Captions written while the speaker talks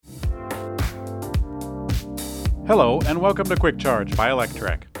Hello, and welcome to Quick Charge by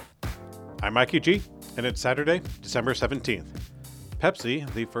Electrek. I'm Mikey G, and it's Saturday, December 17th. Pepsi,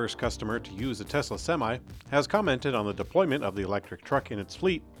 the first customer to use a Tesla Semi, has commented on the deployment of the electric truck in its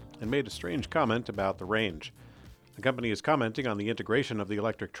fleet and made a strange comment about the range. The company is commenting on the integration of the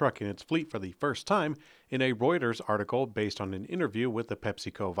electric truck in its fleet for the first time in a Reuters article based on an interview with the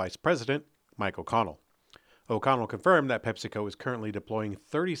PepsiCo vice president, Mike O'Connell. O'Connell confirmed that PepsiCo is currently deploying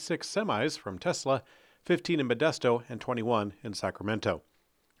 36 semis from Tesla, 15 in Modesto, and 21 in Sacramento.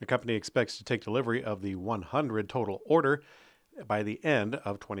 The company expects to take delivery of the 100 total order by the end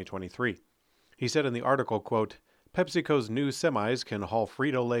of 2023. He said in the article, quote, PepsiCo's new semis can haul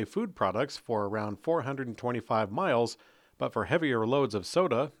Frito-Lay food products for around 425 miles, but for heavier loads of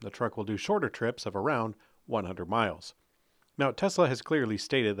soda, the truck will do shorter trips of around 100 miles. Now, Tesla has clearly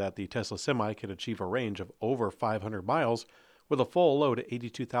stated that the Tesla Semi can achieve a range of over 500 miles with a full load at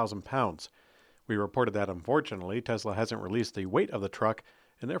 82,000 pounds. We reported that, unfortunately, Tesla hasn't released the weight of the truck,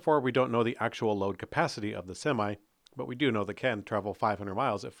 and therefore we don't know the actual load capacity of the Semi, but we do know that it can travel 500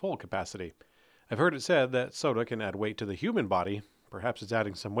 miles at full capacity. I've heard it said that soda can add weight to the human body. Perhaps it's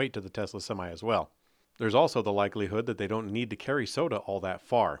adding some weight to the Tesla Semi as well. There's also the likelihood that they don't need to carry soda all that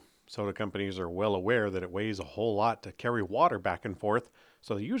far. Soda companies are well aware that it weighs a whole lot to carry water back and forth,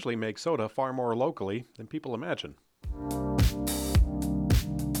 so they usually make soda far more locally than people imagine.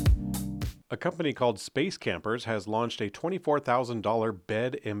 A company called Space Campers has launched a $24,000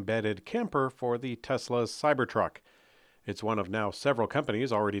 bed-embedded camper for the Tesla Cybertruck. It's one of now several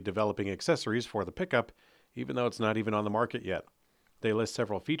companies already developing accessories for the pickup, even though it's not even on the market yet. They list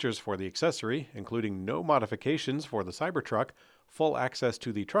several features for the accessory, including no modifications for the Cybertruck, full access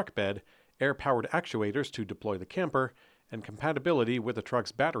to the truck bed, air-powered actuators to deploy the camper, and compatibility with the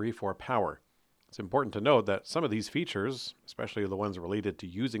truck's battery for power. It's important to note that some of these features, especially the ones related to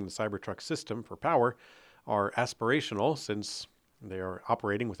using the Cybertruck system for power, are aspirational since they are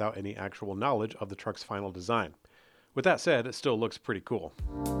operating without any actual knowledge of the truck's final design. With that said, it still looks pretty cool.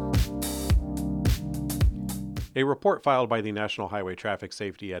 A report filed by the National Highway Traffic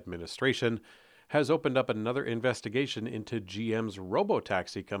Safety Administration has opened up another investigation into GM's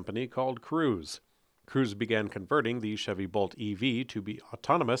robotaxi company called Cruise. Cruise began converting the Chevy Bolt EV to be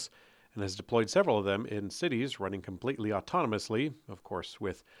autonomous and has deployed several of them in cities running completely autonomously, of course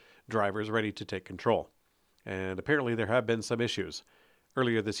with drivers ready to take control. And apparently there have been some issues.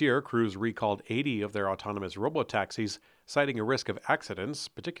 Earlier this year, Cruise recalled 80 of their autonomous robotaxis, citing a risk of accidents,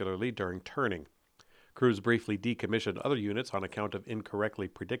 particularly during turning. Cruise briefly decommissioned other units on account of incorrectly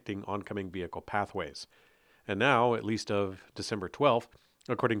predicting oncoming vehicle pathways. And now, at least of December 12th,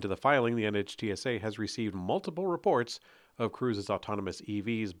 according to the filing, the NHTSA has received multiple reports of Cruise's autonomous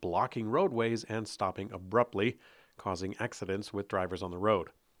EVs blocking roadways and stopping abruptly, causing accidents with drivers on the road.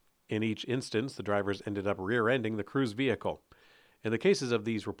 In each instance, the drivers ended up rear-ending the Cruise vehicle. In the cases of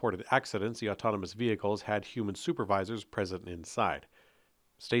these reported accidents, the autonomous vehicles had human supervisors present inside.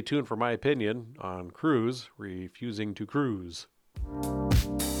 Stay tuned for my opinion on Cruise refusing to cruise.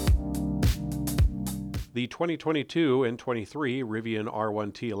 The 2022 and 23 Rivian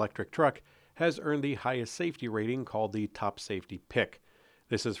R1T electric truck has earned the highest safety rating called the Top Safety Pick.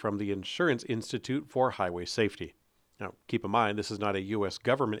 This is from the Insurance Institute for Highway Safety. Now, keep in mind, this is not a U.S.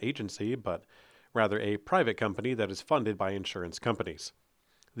 government agency, but rather a private company that is funded by insurance companies.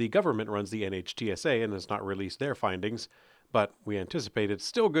 The government runs the NHTSA and has not released their findings, but we anticipate it's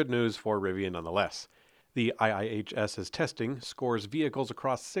still good news for Rivian nonetheless. The IIHS's testing scores vehicles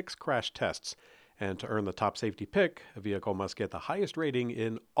across 6 crash tests, and to earn the top safety pick, a vehicle must get the highest rating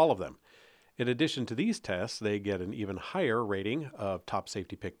in all of them. In addition to these tests, they get an even higher rating of Top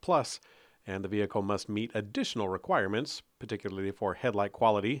Safety Pick Plus, and the vehicle must meet additional requirements, particularly for headlight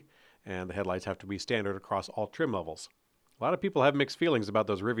quality, and the headlights have to be standard across all trim levels. A lot of people have mixed feelings about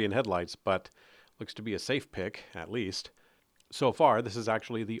those Rivian headlights, but looks to be a safe pick, at least. So far, this is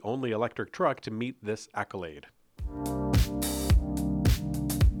actually the only electric truck to meet this accolade.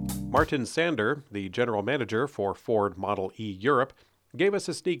 Martin Sander, the general manager for Ford Model E Europe, gave us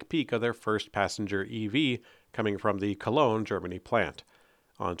a sneak peek of their first passenger EV coming from the Cologne, Germany plant.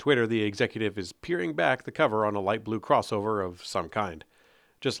 On Twitter, the executive is peering back the cover on a light blue crossover of some kind.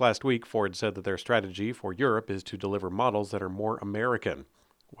 Just last week, Ford said that their strategy for Europe is to deliver models that are more American.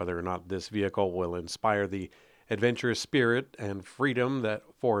 Whether or not this vehicle will inspire the adventurous spirit and freedom that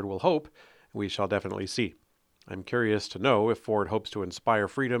Ford will hope, we shall definitely see. I'm curious to know if Ford hopes to inspire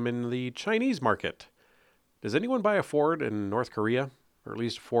freedom in the Chinese market. Does anyone buy a Ford in North Korea? Or at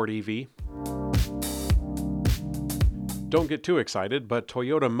least Ford EV? Don't get too excited, but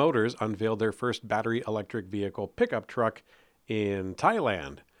Toyota Motors unveiled their first battery electric vehicle pickup truck in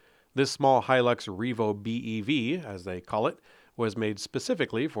Thailand. This small Hilux Revo BEV, as they call it, was made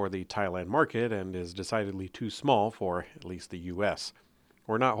specifically for the Thailand market and is decidedly too small for at least the US.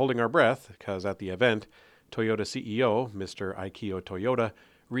 We're not holding our breath because at the event, Toyota CEO, Mr. Akio Toyoda,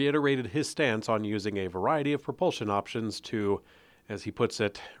 reiterated his stance on using a variety of propulsion options to, as he puts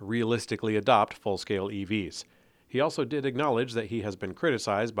it, realistically adopt full-scale EVs. He also did acknowledge that he has been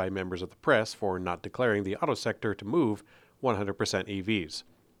criticized by members of the press for not declaring the auto sector to move 100% EVs.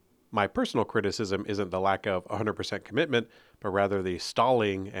 My personal criticism isn't the lack of 100% commitment, but rather the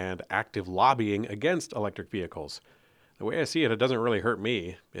stalling and active lobbying against electric vehicles. The way I see it, it doesn't really hurt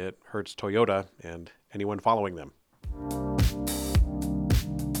me. It hurts Toyota and anyone following them.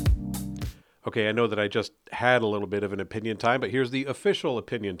 Okay, I know that I just had a little bit of an opinion time, but here's the official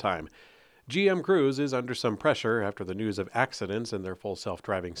opinion time. GM Cruise is under some pressure after the news of accidents in their full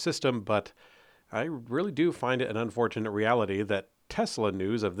self-driving system, but I really do find it an unfortunate reality that Tesla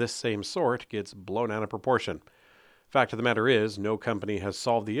news of this same sort gets blown out of proportion. Fact of the matter is, no company has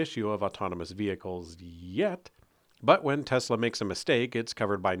solved the issue of autonomous vehicles yet. But when Tesla makes a mistake, it's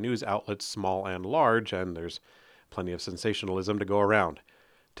covered by news outlets small and large, and there's plenty of sensationalism to go around.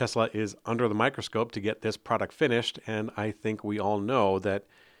 Tesla is under the microscope to get this product finished, and I think we all know that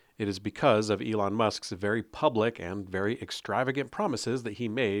it is because of Elon Musk's very public and very extravagant promises that he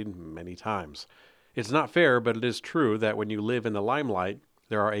made many times. It's not fair, but it is true that when you live in the limelight,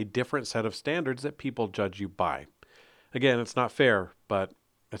 there are a different set of standards that people judge you by. Again, it's not fair, but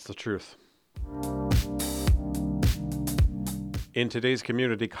it's the truth. In today's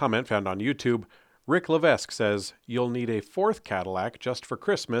community comment found on YouTube, Rick Levesque says, "You'll need a fourth Cadillac just for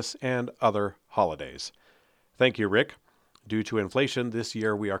Christmas and other holidays." Thank you, Rick. Due to inflation, this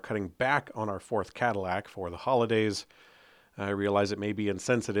year we are cutting back on our fourth Cadillac for the holidays. I realize it may be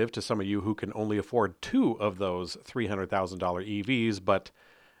insensitive to some of you who can only afford two of those $300,000 EVs, but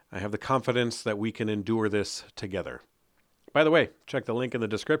I have the confidence that we can endure this together. By the way, check the link in the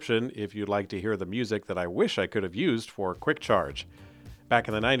description if you'd like to hear the music that I wish I could have used for Quick Charge. Back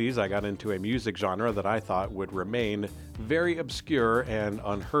in the 90s, I got into a music genre that I thought would remain very obscure and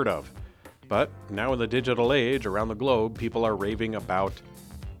unheard of. But now in the digital age, around the globe, people are raving about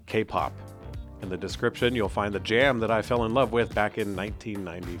K-pop. In the description, you'll find the jam that I fell in love with back in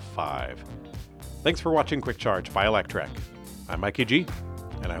 1995. Thanks for watching Quick Charge by Electrek. I'm Mikey G,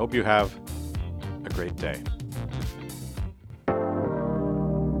 and I hope you have a great day.